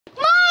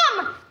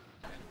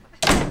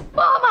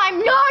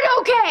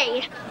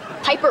Hey,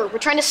 Piper, we're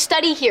trying to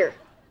study here.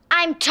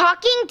 I'm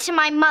talking to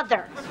my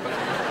mother.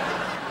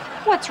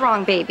 What's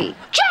wrong, baby?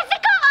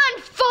 Jessica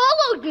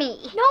unfollowed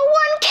me. No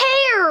one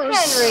cares.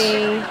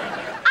 Henry.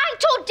 I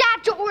told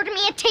Dad to order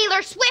me a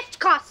Taylor Swift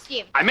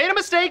costume. I made a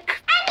mistake.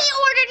 And he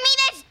ordered me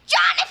this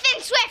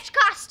Jonathan Swift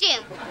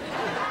costume.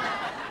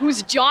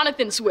 Who's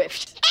Jonathan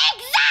Swift?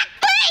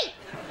 Exactly!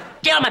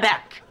 Get on my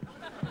back.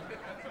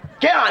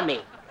 Get on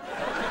me.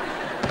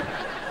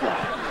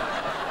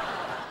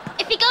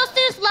 If he goes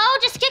too slow,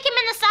 just kick him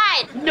in the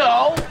side.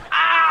 No.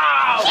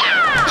 Ow!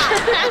 Yeah!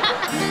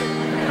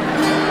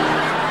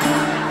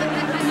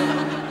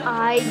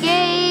 I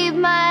gave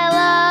my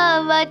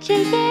love a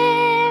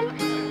chicken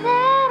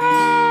that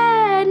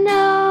had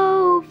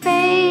no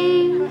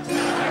face.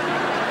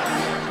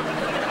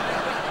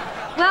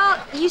 Well,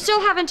 you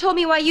still haven't told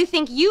me why you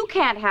think you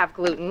can't have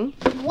gluten.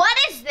 What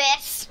is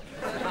this?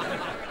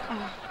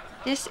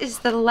 This is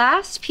the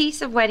last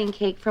piece of wedding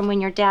cake from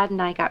when your dad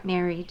and I got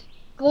married.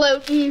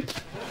 Gluten.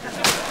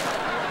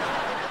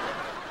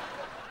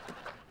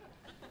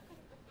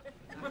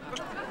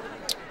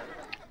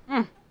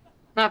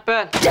 Not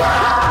bad. Got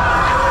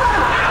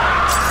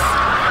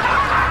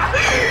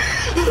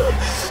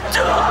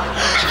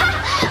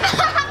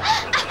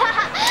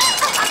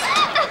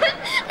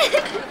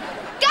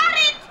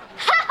it!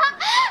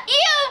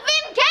 You've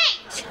been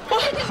caked! No,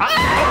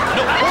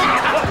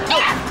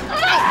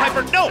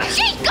 Piper, no!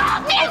 She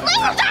called me a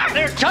loser!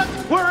 They're just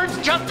words.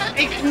 Just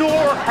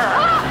ignore her.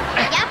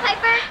 Yeah,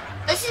 Piper?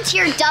 Listen to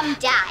your dumb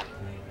dad.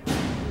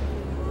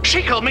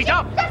 She called me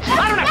dumb. I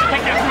don't have to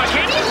take that from a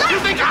kid. You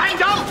think I'm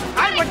dumb?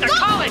 I went to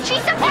college.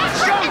 She's a I'll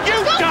show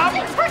you, dumb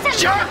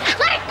jerk.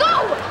 Let it go!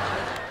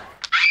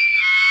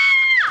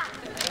 Ah!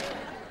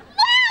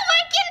 Wow,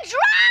 I can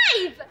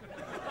drive!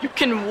 You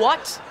can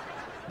what?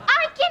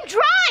 I can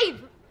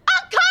drive! A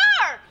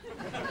car!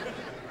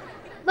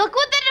 Look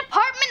what the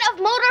Department of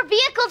Motor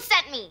Vehicles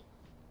sent me.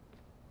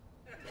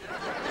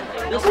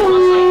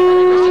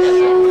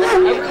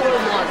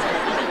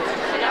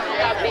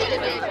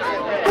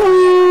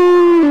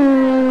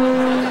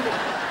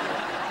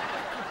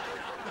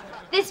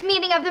 This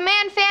meeting of the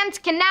Man fans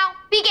can now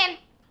begin.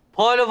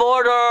 Point of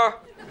order.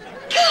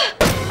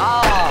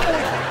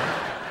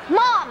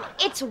 Mom,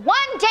 it's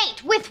one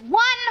date with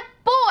one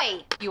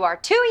boy. You are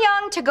too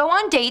young to go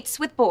on dates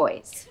with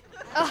boys.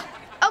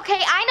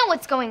 Okay, I know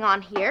what's going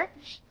on here.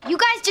 You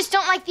guys just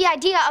don't like the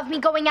idea of me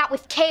going out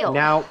with Kale.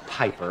 Now,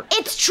 Piper.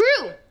 It's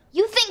true.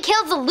 You think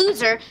Kale's a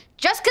loser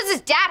just because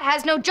his dad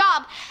has no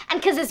job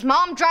and because his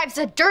mom drives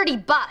a dirty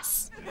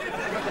bus.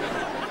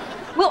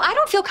 Well, I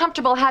don't feel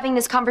comfortable having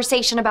this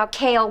conversation about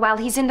Kale while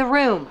he's in the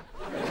room.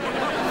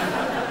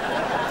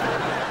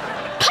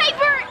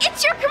 Piper,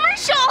 it's your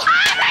commercial.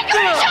 Ah, my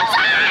commercial's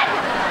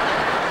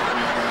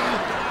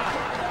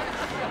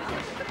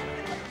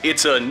on!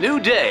 It's a new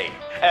day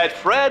at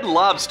Fred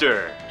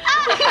Lobster.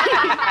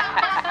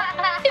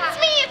 It's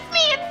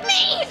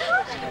me!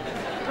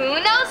 Who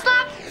knows,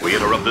 Lobster? We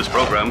interrupt this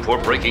program for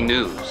breaking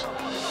news.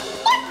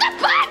 What the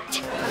butt?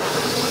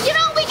 You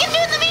know what we can do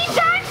in the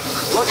meantime?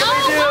 What can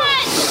we do?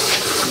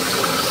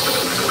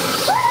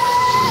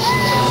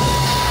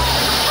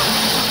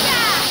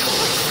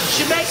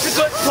 She makes a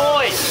good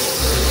point.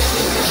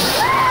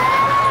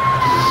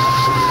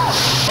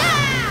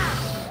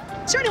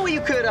 Is there any way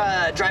you could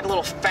drive a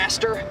little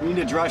faster? We need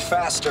to drive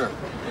faster.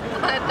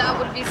 That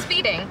would be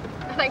speeding.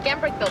 And I can't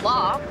break the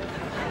law.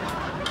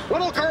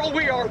 Little girl,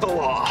 we are the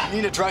law. We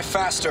need to drive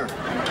faster. I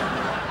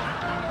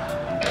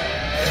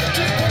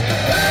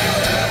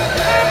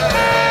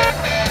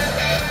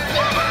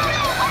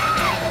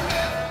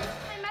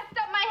messed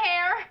up my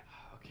hair.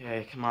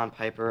 Okay, come on,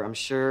 Piper. I'm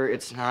sure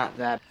it's not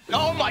that.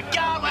 Oh my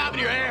God! What happened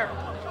to your hair?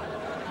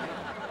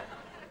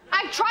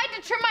 I tried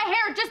to trim my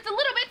hair just a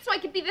little bit so I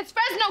could be this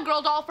Fresno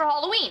girl doll for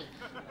Halloween.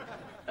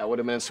 That would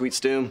have been sweet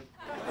stew.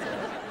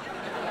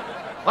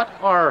 What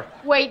are?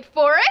 Wait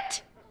for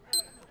it.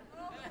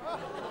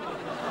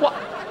 What?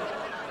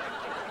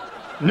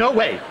 No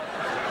way.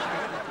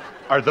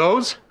 Are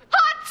those?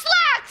 Hot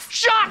slacks!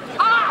 Shut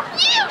up!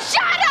 You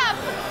shut up!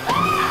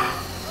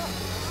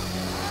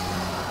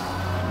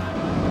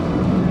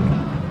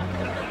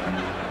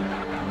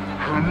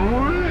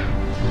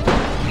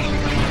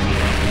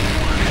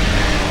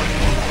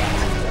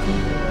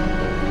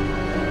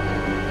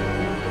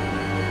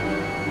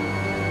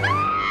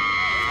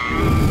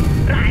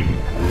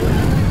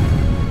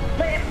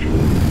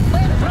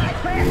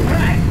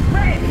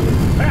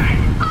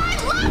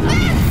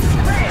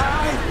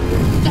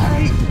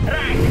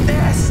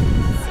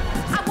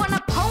 I want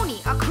a pony,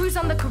 a cruise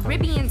on the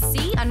Caribbean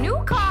Sea, a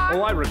new car.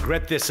 Oh, I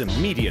regret this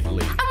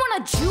immediately. I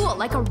want a jewel,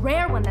 like a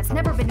rare one that's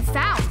never been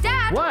found.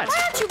 Dad, What?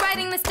 why aren't you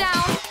writing this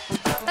down?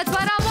 That's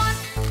what I want.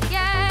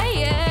 Yeah,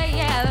 yeah,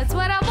 yeah, that's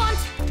what I want.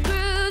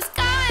 Cruise,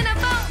 car, and a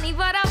pony,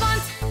 what I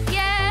want.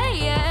 Yeah,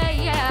 yeah,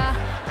 yeah.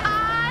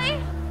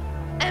 I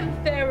am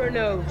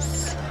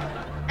Theranos.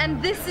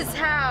 And this is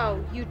how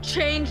you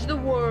change the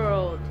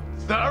world.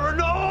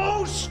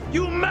 Theranos!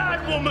 You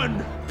mad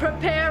woman!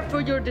 Prepare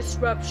for your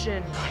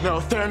disruption. No,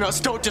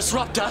 Theranos, don't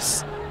disrupt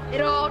us. It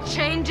all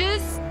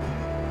changes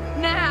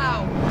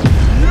now.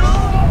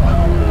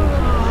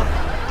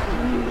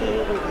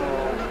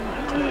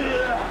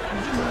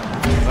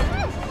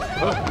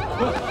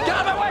 Get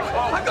out of my way!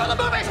 I'm going to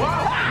the movies!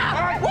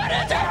 Ah! What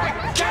is it?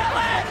 Kill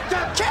it!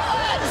 Kill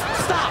it!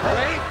 Stop,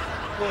 right?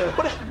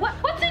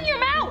 What's in your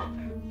mouth?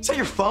 Is that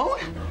your phone?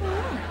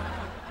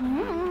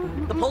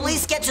 The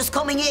police sketch is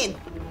coming in.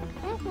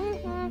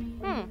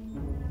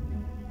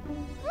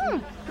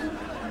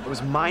 I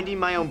was minding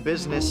my own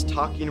business,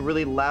 talking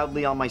really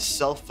loudly on my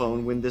cell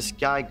phone when this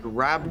guy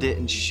grabbed it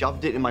and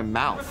shoved it in my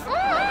mouth.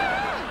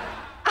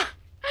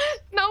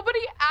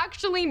 Nobody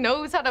actually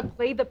knows how to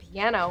play the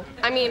piano.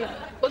 I mean,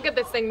 look at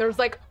this thing. There's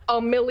like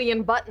a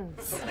million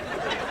buttons.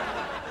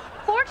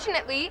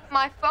 Fortunately,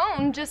 my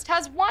phone just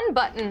has one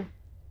button.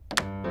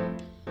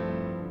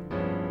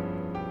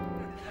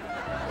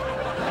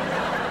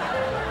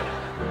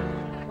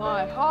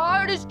 My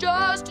heart is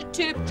just a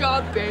tip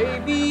jar,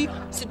 baby,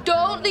 so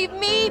don't leave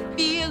me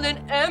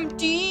feeling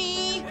empty.